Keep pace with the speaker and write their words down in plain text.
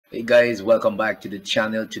Hey guys, welcome back to the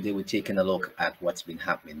channel. Today we're taking a look at what's been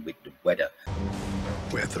happening with the weather.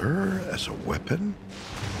 Weather as a weapon?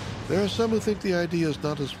 There are some who think the idea is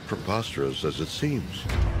not as preposterous as it seems.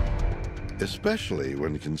 Especially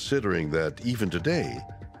when considering that even today,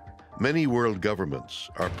 many world governments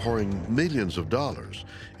are pouring millions of dollars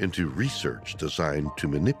into research designed to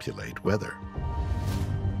manipulate weather.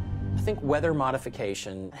 I think weather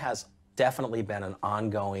modification has definitely been an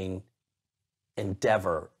ongoing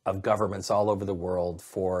endeavor of governments all over the world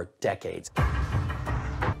for decades. The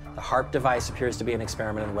HARP device appears to be an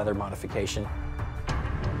experiment in weather modification.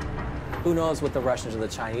 Who knows what the Russians or the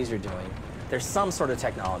Chinese are doing? There's some sort of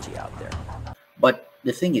technology out there. But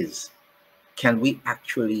the thing is, can we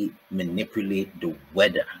actually manipulate the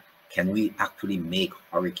weather? Can we actually make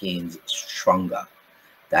hurricanes stronger?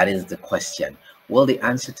 That is the question. Well, the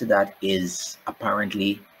answer to that is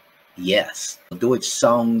apparently yes. Though it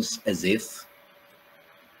sounds as if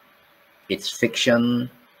it's fiction,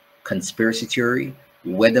 conspiracy theory,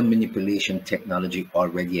 weather manipulation technology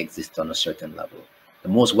already exists on a certain level. The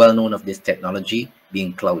most well-known of this technology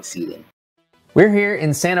being cloud seeding. We're here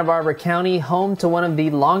in Santa Barbara County, home to one of the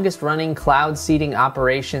longest-running cloud seeding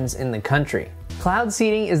operations in the country. Cloud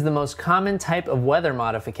seeding is the most common type of weather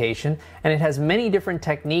modification, and it has many different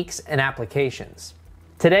techniques and applications.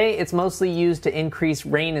 Today, it's mostly used to increase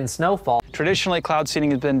rain and snowfall. Traditionally, cloud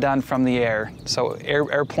seeding has been done from the air. So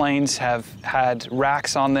airplanes have had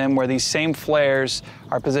racks on them where these same flares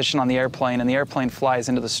are positioned on the airplane, and the airplane flies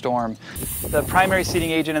into the storm. The primary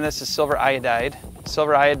seeding agent in this is silver iodide.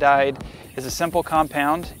 Silver iodide is a simple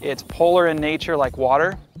compound. It's polar in nature like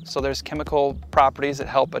water, so there's chemical properties that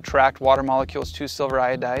help attract water molecules to silver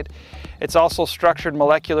iodide. It's also structured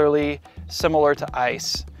molecularly similar to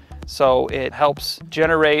ice. So it helps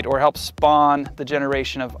generate or helps spawn the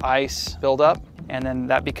generation of ice buildup, and then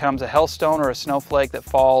that becomes a hailstone or a snowflake that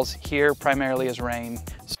falls here primarily as rain.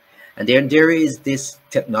 And there is this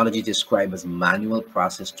technology described as manual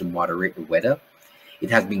process to moderate the weather. It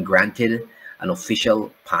has been granted an official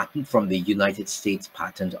patent from the United States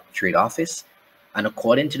Patent Trade Office. And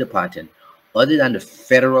according to the patent, other than the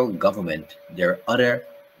federal government, there are other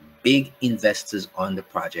big investors on the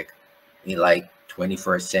project, like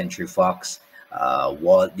 21st Century Fox,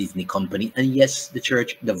 Walt Disney Company, and yes, the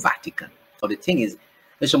church, the Vatican. So the thing is,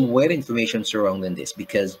 there's some weird information surrounding this,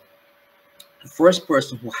 because the first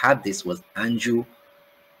person who had this was Andrew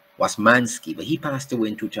Wasmansky, but he passed away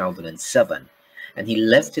in 2007, and he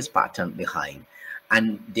left his patent behind.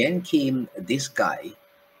 And then came this guy,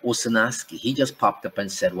 Osanaski. He just popped up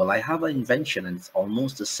and said, well, I have an invention and it's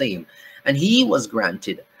almost the same. And he was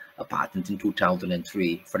granted a patent in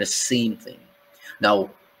 2003 for the same thing.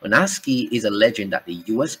 Now, Onaski is alleging that the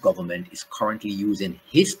US government is currently using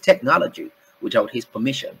his technology without his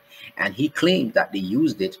permission, and he claimed that they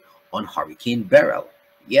used it on Hurricane Beryl.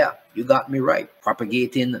 Yeah, you got me right.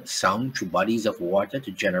 Propagating sound through bodies of water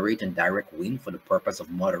to generate and direct wind for the purpose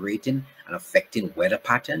of moderating and affecting weather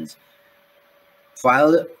patterns.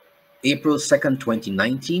 Filed April 2nd,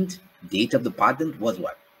 2019. Date of the patent was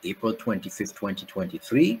what? April 25th,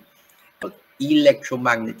 2023.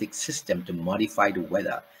 Electromagnetic system to modify the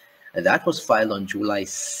weather. And that was filed on July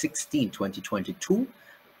 16, 2022.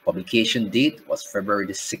 Publication date was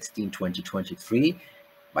February 16, 2023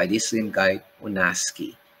 by this same guy,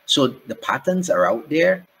 Onaski. So the patents are out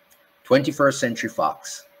there. 21st Century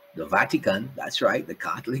Fox, the Vatican, that's right, the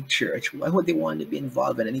Catholic Church. Why would they want to be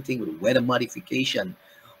involved in anything with weather modification?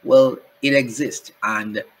 Well, it exists,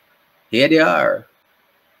 and here they are.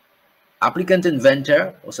 Applicant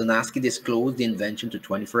inventor Osanaski disclosed the invention to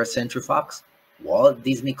 21st Century Fox, Walt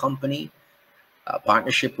Disney Company, a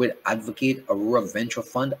partnership with Advocate Aurora Venture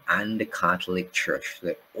Fund, and the Catholic Church.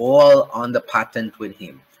 They're all on the patent with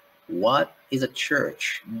him. What is a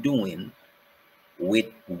church doing with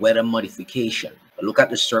weather modification? Look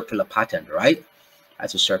at the circular pattern, right?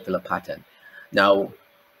 That's a circular pattern. Now,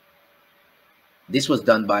 this was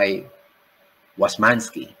done by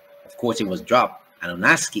Wasmansky. Of course, it was dropped, and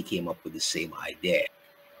Onaski came up with the same idea.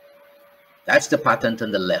 That's the patent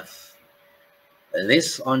on the left.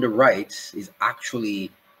 This on the right is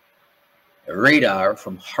actually a radar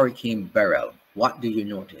from Hurricane Beryl. What do you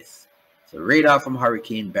notice? So radar from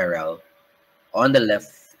Hurricane Beryl. On the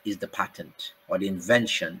left is the patent or the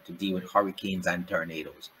invention to deal with hurricanes and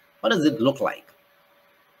tornadoes. What does it look like?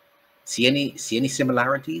 See any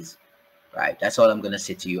similarities? Right, that's all I'm going to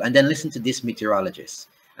say to you. And then listen to this meteorologist.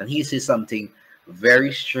 And he says something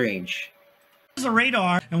very strange is a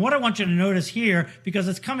radar, and what I want you to notice here, because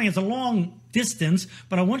it's coming, it's a long distance,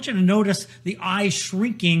 but I want you to notice the eye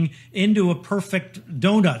shrinking into a perfect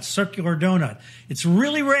donut, circular donut. It's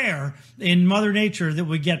really rare in Mother Nature that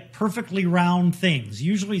we get perfectly round things.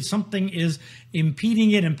 Usually something is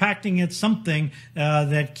impeding it, impacting it, something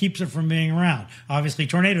that keeps it from being round. Obviously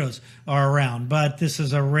tornadoes are around, but this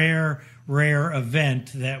is a rare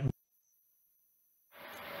event that...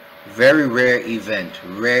 Very rare event,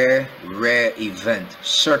 rare event,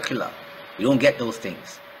 circular. You don't get those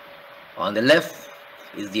things. On the left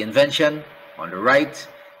is the invention, on the right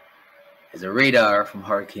is a radar from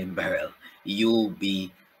Hurricane Beryl. You'll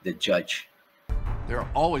be the judge. They're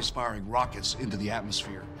always firing rockets into the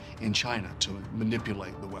atmosphere in China to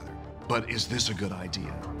manipulate the weather. But is this a good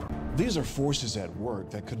idea? These are forces at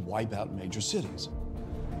work that could wipe out major cities.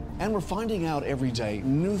 And we're finding out every day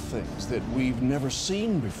new things that we've never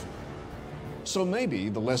seen before. So maybe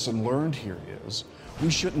the lesson learned here is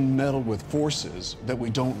we shouldn't meddle with forces that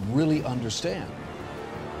we don't really understand,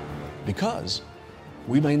 because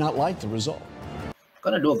we may not like the result. I'm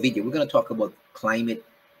gonna do a video. We're gonna talk about climate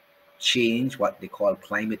change, what they call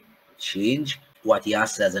climate change, what he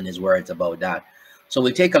says in his words about that. So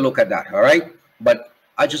we'll take a look at that, all right? But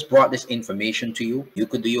I just brought this information to you. You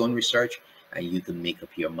could do your own research and you can make up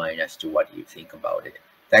your mind as to what you think about it.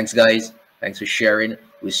 Thanks, guys. Thanks for sharing.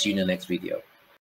 We'll see you in the next video.